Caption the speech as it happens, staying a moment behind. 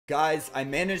Guys, I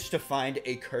managed to find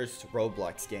a cursed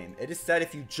Roblox game. It is said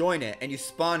if you join it and you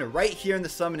spawn right here in the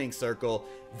summoning circle,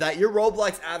 that your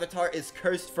Roblox avatar is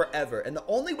cursed forever. And the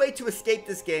only way to escape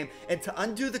this game and to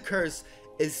undo the curse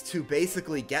is to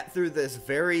basically get through this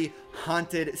very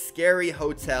haunted, scary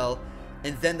hotel,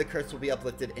 and then the curse will be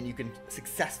uplifted and you can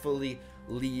successfully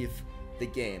leave the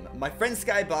game. My friend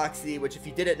Skyboxy, which if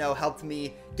you didn't know, helped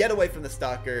me get away from the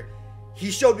stalker. He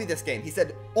showed me this game. He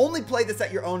said, only play this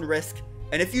at your own risk.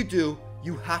 And if you do,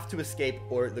 you have to escape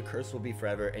or the curse will be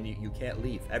forever and you can't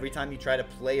leave. Every time you try to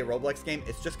play a Roblox game,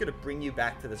 it's just going to bring you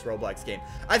back to this Roblox game.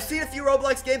 I've seen a few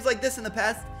Roblox games like this in the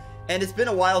past, and it's been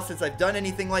a while since I've done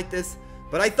anything like this.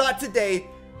 But I thought today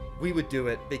we would do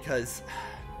it because,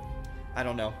 I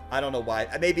don't know. I don't know why.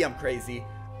 Maybe I'm crazy.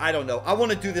 I don't know. I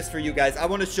want to do this for you guys. I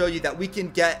want to show you that we can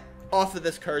get off of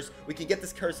this curse. We can get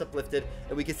this curse uplifted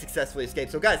and we can successfully escape.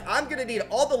 So guys, I'm gonna need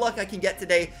all the luck I can get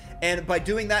today, and by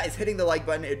doing that is hitting the like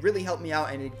button. It really helped me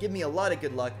out and it'd give me a lot of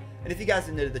good luck. And if you guys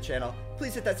are new to the channel,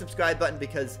 please hit that subscribe button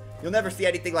because you'll never see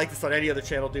anything like this on any other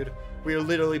channel, dude. We are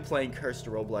literally playing cursed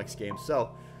Roblox games.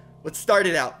 So let's start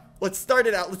it out. Let's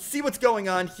see what's going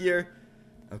on here.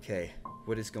 Okay,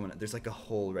 what is going on? There's like a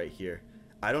hole right here.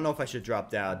 I don't know if I should drop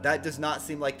down. That does not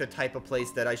seem like the type of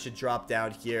place that I should drop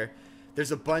down here.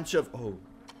 There's a bunch of... Oh.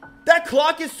 That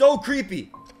clock is so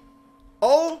creepy.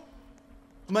 Oh.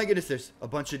 My goodness. There's a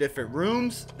bunch of different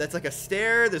rooms. That's like a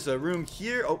stair. There's a room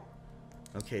here. Oh.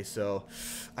 Okay, so...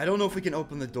 I don't know if we can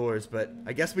open the doors, but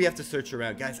I guess we have to search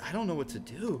around. Guys, I don't know what to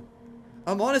do.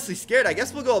 I'm honestly scared. I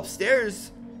guess we'll go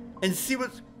upstairs and see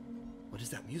what's... What is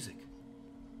that music?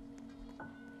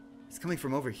 It's coming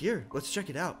from over here. Let's check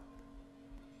it out.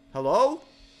 Hello?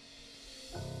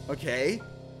 Okay.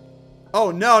 Oh,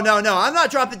 no. I'm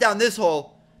not dropping down this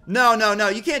hole. No.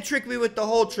 You can't trick me with the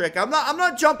hole trick. I'm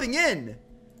not jumping in.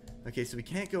 Okay, so we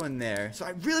can't go in there. So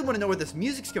I really want to know where this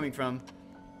music's coming from.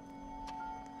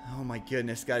 Oh my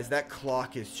goodness, guys. That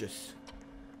clock is just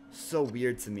so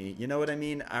weird to me. You know what I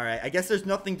mean? All right. I guess there's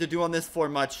nothing to do on this floor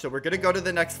much. So we're going to go to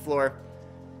the next floor.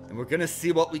 And we're going to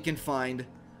see what we can find.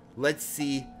 Let's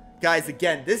see. Guys,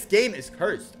 again, this game is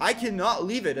cursed. I cannot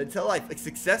leave it until I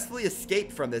successfully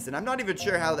escape from this. And I'm not even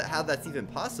sure how that's even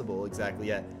possible exactly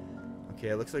yet. Okay,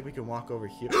 it looks like we can walk over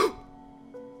here.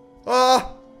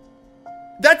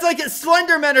 That's like a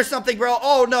Slenderman or something, bro.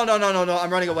 Oh, no.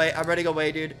 I'm running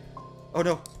away, dude. Oh,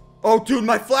 no. Oh, dude,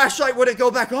 my flashlight wouldn't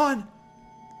go back on.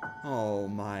 Oh,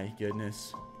 my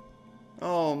goodness.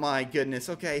 Oh, my goodness.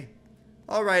 Okay.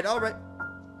 All right. I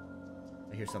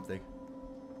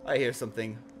hear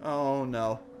something. Oh,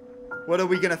 no. What are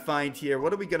we going to find here?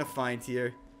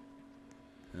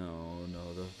 Oh, no.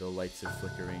 The lights are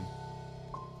flickering.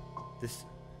 This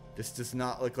does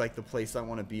not look like the place I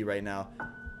want to be right now.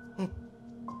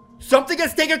 Something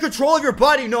has taken control of your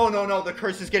body. No. The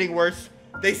curse is getting worse.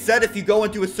 They said if you go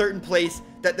into a certain place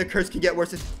that the curse can get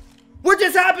worse. What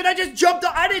just happened? I just jumped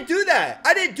up. I didn't do that.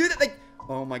 Like,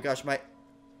 oh, my gosh. My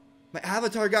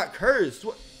avatar got cursed.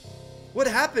 What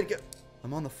happened?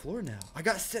 I'm on the floor now. I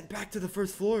got sent back to the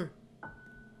first floor.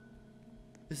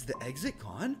 Is the exit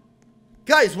gone?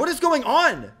 Guys, what is going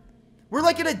on? We're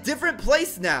like in a different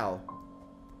place now.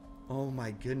 Oh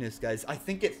my goodness, guys. I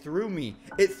think it threw me.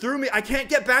 I can't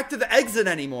get back to the exit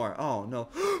anymore. Oh no.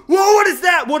 Whoa, what is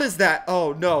that?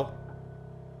 Oh no.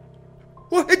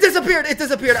 Whoa, it disappeared.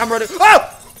 I'm running.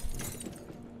 Oh!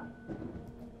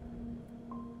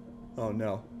 Oh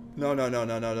no. No.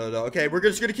 Okay, we're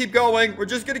just gonna keep going.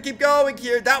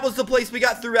 Here. That was the place we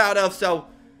got through out of, so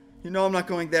you know I'm not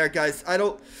going there, guys. I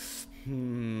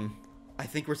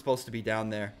think we're supposed to be down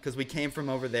there because we came from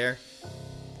over there.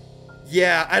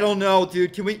 Yeah, I don't know,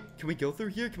 dude. Can we go through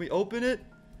here? Can we open it?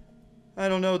 I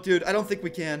don't know, dude. I don't think we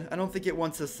can. I don't think it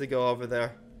wants us to go over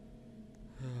there.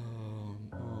 Oh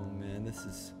man, this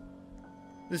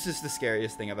is the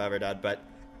scariest thing I've ever done, but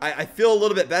I feel a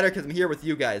little bit better because I'm here with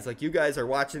you guys. Like, you guys are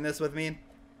watching this with me.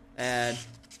 And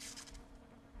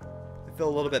I feel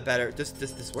a little bit better. Does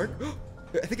this work?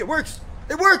 I think it works.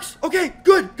 It works. Okay,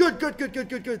 good.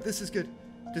 This is good.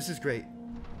 This is great.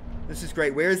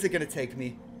 Where is it going to take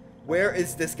me? Where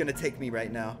is this going to take me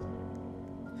right now?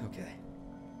 Okay.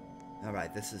 All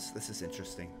right, this is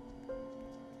interesting.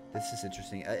 I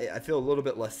feel a little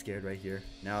bit less scared right here.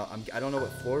 Now, I don't know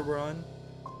what floor we're on.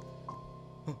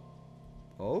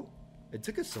 Oh, it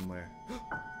took us somewhere.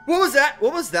 What was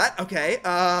that? Okay,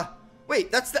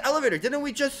 wait, that's the elevator. Didn't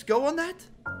we just go on that?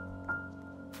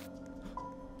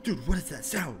 Dude, what is that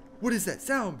sound?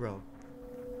 Bro?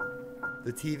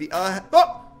 The TV,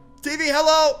 oh! TV,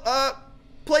 hello!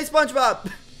 Play SpongeBob!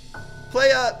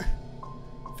 Play,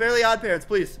 Fairly Odd Parents,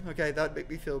 please. Okay, that would make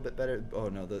me feel a bit better. Oh,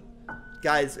 no, the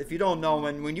Guys, if you don't know,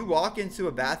 when you walk into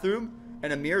a bathroom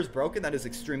and a mirror is broken, that is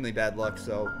extremely bad luck.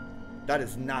 So that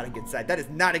is not a good sign. That is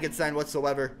not a good sign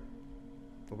whatsoever.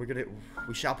 But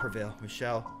we shall prevail. We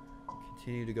shall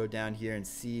continue to go down here and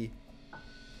see.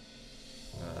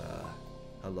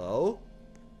 Hello?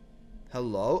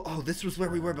 Hello? Oh, this was where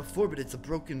we were before, but it's a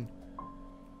broken.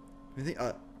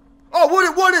 Oh,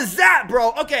 what is that,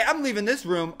 bro? Okay, I'm leaving this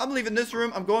room. I'm leaving this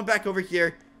room. I'm going back over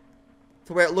here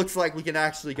to where it looks like we can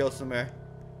actually go somewhere.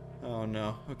 Oh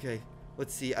no. Okay,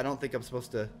 let's see. I don't think I'm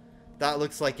supposed to. That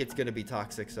looks like it's gonna be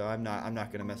toxic, so I'm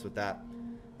not gonna mess with that.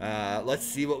 Let's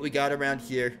see what we got around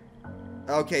here.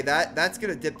 Okay, that's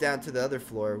gonna dip down to the other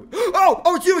floor.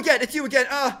 Oh, it's you again. It's you again.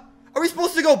 Are we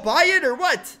supposed to go buy it or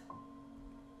what?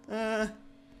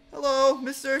 Hello,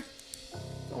 mister.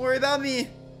 Don't worry about me.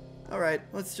 Alright,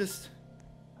 let's just...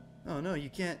 Oh, no, you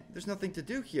can't... There's nothing to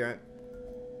do here.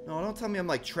 No, don't tell me I'm,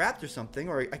 like, trapped or something.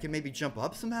 Or I can maybe jump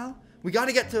up somehow. We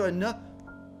gotta get to another...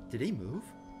 Did he move?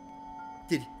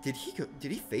 Did he go...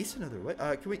 Did he face another way?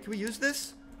 Can we use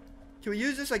this? Can we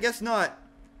use this? I guess not.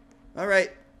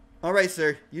 Alright. Alright,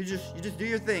 sir. You just do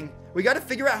your thing. We gotta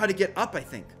figure out how to get up, I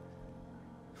think.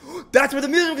 That's where the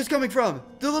music is coming from!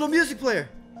 The little music player!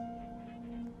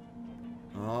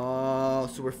 Oh,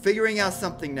 so we're figuring out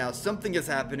something now. Something is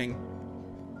happening.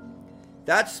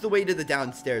 That's the way to the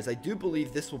downstairs. I do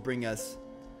believe this will bring us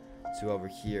to over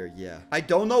here. Yeah. I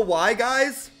don't know why,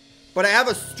 guys, but I have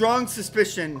a strong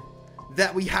suspicion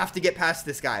that we have to get past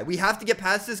this guy. We have to get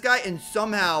past this guy and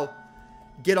somehow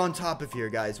get on top of here,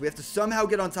 guys. We have to somehow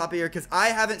get on top of here because I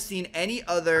haven't seen any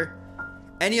other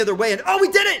way. And oh, we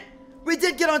did it! We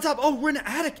did get on top. Oh, we're in an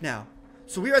attic now.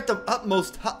 So we're at the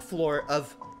utmost top floor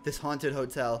of this haunted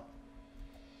hotel.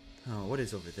 Oh, what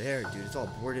is over there, dude? It's all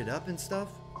boarded up and stuff.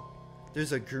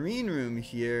 There's a green room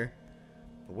here.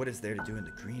 But what is there to do in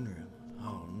the green room?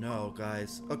 Oh, no,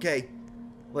 guys. Okay,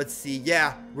 let's see.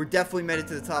 Yeah, we're definitely made it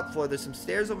to the top floor. There's some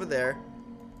stairs over there.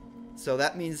 So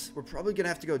that means we're probably going to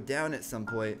have to go down at some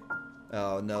point.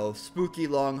 Oh, no. Spooky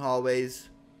long hallways.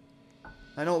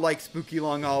 I don't like spooky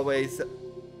long hallways.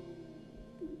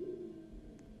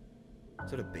 Is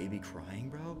that a baby crying,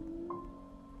 bro?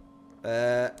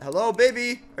 Hello,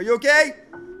 baby. Are you okay?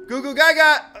 Goo goo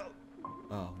gaga.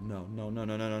 Oh,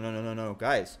 no,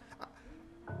 guys.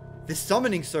 This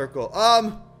summoning circle.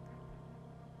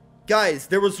 Guys,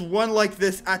 there was one like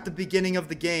this at the beginning of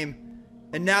the game.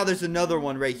 And now there's another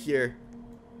one right here.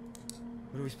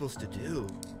 What are we supposed to do?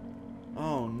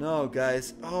 Oh, no,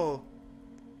 guys. Oh.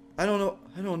 I don't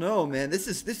know, man. This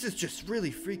is just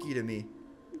really freaky to me.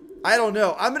 I don't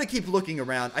know. I'm going to keep looking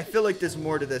around. I feel like there's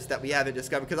more to this that we haven't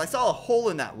discovered because I saw a hole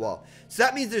in that wall. So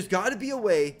that means there's got to be a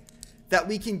way that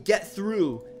we can get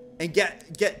through and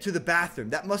get to the bathroom.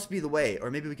 That must be the way.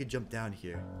 Or maybe we could jump down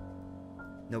here.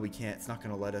 No, we can't. It's not going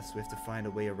to let us. We have to find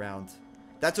a way around.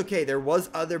 That's okay. There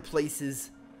was other places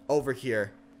over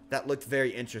here that looked very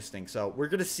interesting. So we're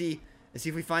going to see and see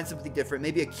if we find something different.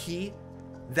 Maybe a key.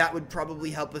 That would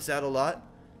probably help us out a lot.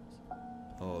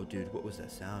 Oh, dude. What was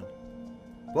that sound?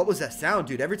 What was that sound,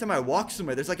 dude? Every time I walk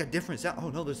somewhere, there's like a different sound. Oh,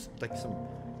 no, there's like some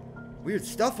weird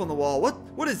stuff on the wall.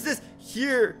 What is this?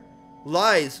 Here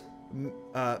lies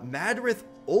Madrith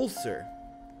Ulcer.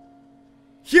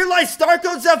 Here lies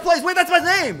Starcode 7 Place. Wait, that's my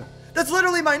name. That's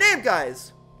literally my name,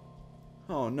 guys.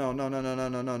 Oh, no.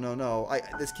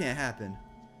 This can't happen.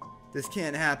 This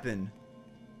can't happen.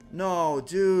 No,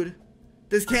 dude.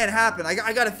 This can't happen.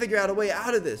 I gotta figure out a way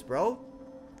out of this, bro.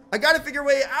 I gotta figure a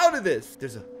way out of this.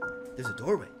 There's a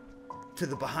doorway to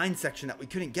the behind section that we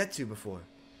couldn't get to before.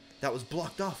 That was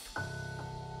blocked off.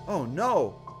 Oh,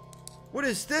 no. What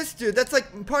is this, dude? That's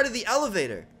like part of the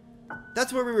elevator.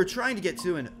 That's where we were trying to get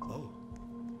to and... Oh.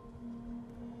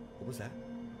 What was that?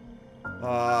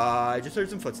 I just heard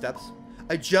some footsteps.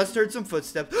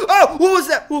 Oh, what was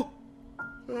that?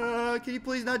 Can you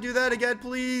please not do that again?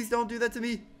 Please don't do that to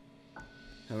me.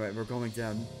 All right, we're going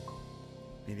down.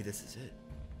 Maybe this is it.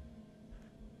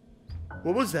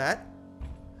 What was that?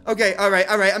 Okay, all right.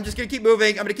 I'm just gonna keep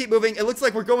moving. It looks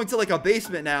like we're going to like a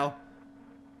basement now.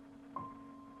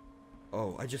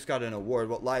 Oh, I just got an award.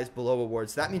 What lies below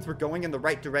awards? That means we're going in the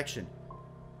right direction.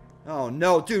 Oh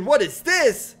no, dude, what is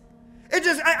this?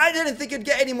 I didn't think it'd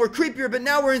get any more creepier, but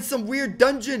now we're in some weird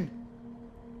dungeon.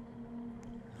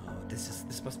 Oh,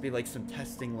 this must be like some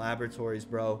testing laboratories,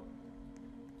 bro.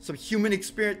 Some human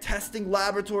experience testing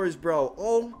laboratories, bro.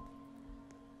 Oh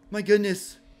my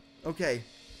goodness. Okay.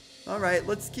 All right,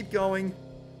 let's keep going.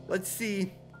 Let's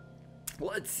see.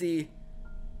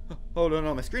 Oh,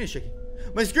 no, my screen is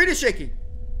shaking.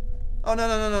 Oh,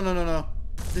 no.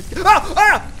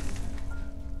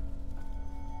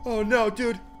 Oh no,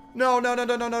 dude.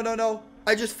 No.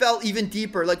 I just fell even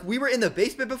deeper. Like, we were in the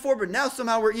basement before, but now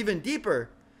somehow we're even deeper.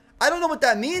 I don't know what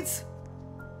that means.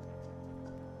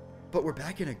 But we're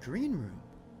back in a green room.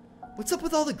 What's up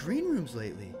with all the green rooms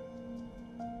lately?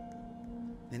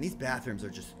 Man, these bathrooms are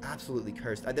just absolutely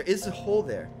cursed. There is a hole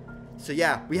there. So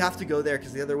yeah, we have to go there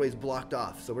because the other way is blocked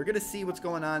off. So we're going to see what's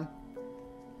going on.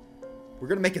 We're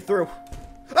going to make it through.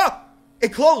 Ah!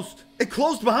 It closed. It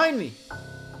closed behind me.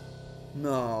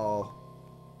 No.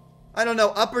 I don't know.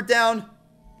 Up or down?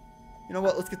 You know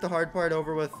what? Let's get the hard part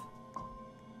over with.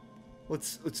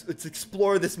 Let's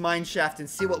explore this mine shaft and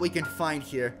see what we can find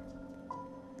here.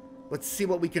 Let's see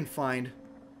what we can find.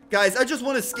 Guys, I just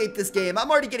want to escape this game. I'm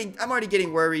already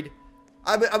getting worried.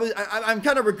 I'm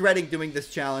kind of regretting doing this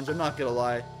challenge. I'm not gonna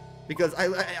lie, because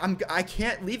I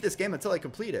can't leave this game until I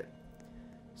complete it.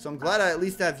 So I'm glad I at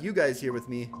least have you guys here with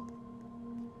me,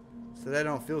 so that I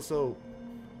don't feel so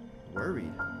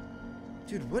worried.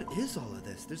 Dude, what is all of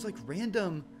this? There's like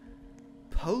random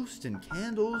posts and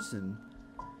candles, and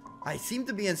I seem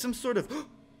to be in some sort of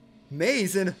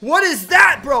maze. And what is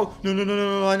that, bro?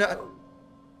 No.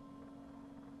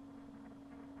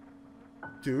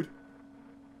 Dude,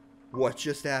 what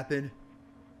just happened?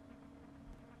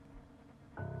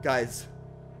 Guys,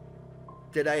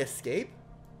 did I escape?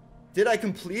 Did I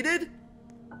complete it?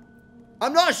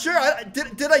 I'm not sure.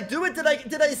 Did I do it? Did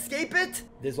I escape it?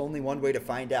 There's only one way to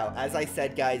find out. As I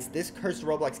said, guys, this cursed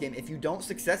Roblox game, if you don't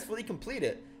successfully complete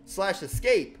it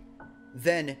 /escape,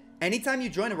 then anytime you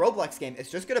join a Roblox game, it's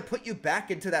just gonna put you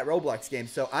back into that Roblox game.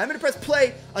 So I'm gonna press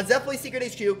play on Zeppelin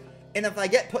Secret HQ. And if I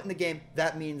get put in the game,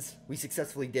 that means we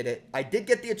successfully did it. I did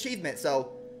get the achievement,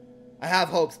 so I have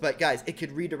hopes. But guys, it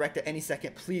could redirect at any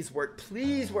second. Please work.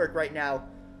 Please work right now.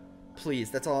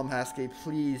 Please. That's all I'm asking.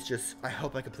 Please just, I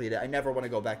hope I complete it. I never want to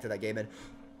go back to that game. And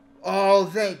oh,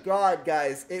 thank God,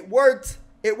 guys. It worked.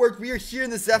 It worked. We are here in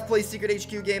the Zeppelin Secret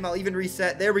HQ game. I'll even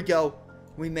reset. There we go.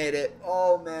 We made it.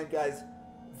 Oh, man, guys.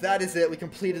 That is it. We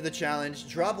completed the challenge.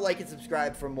 Drop a like and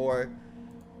subscribe for more.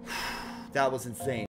 That was insane.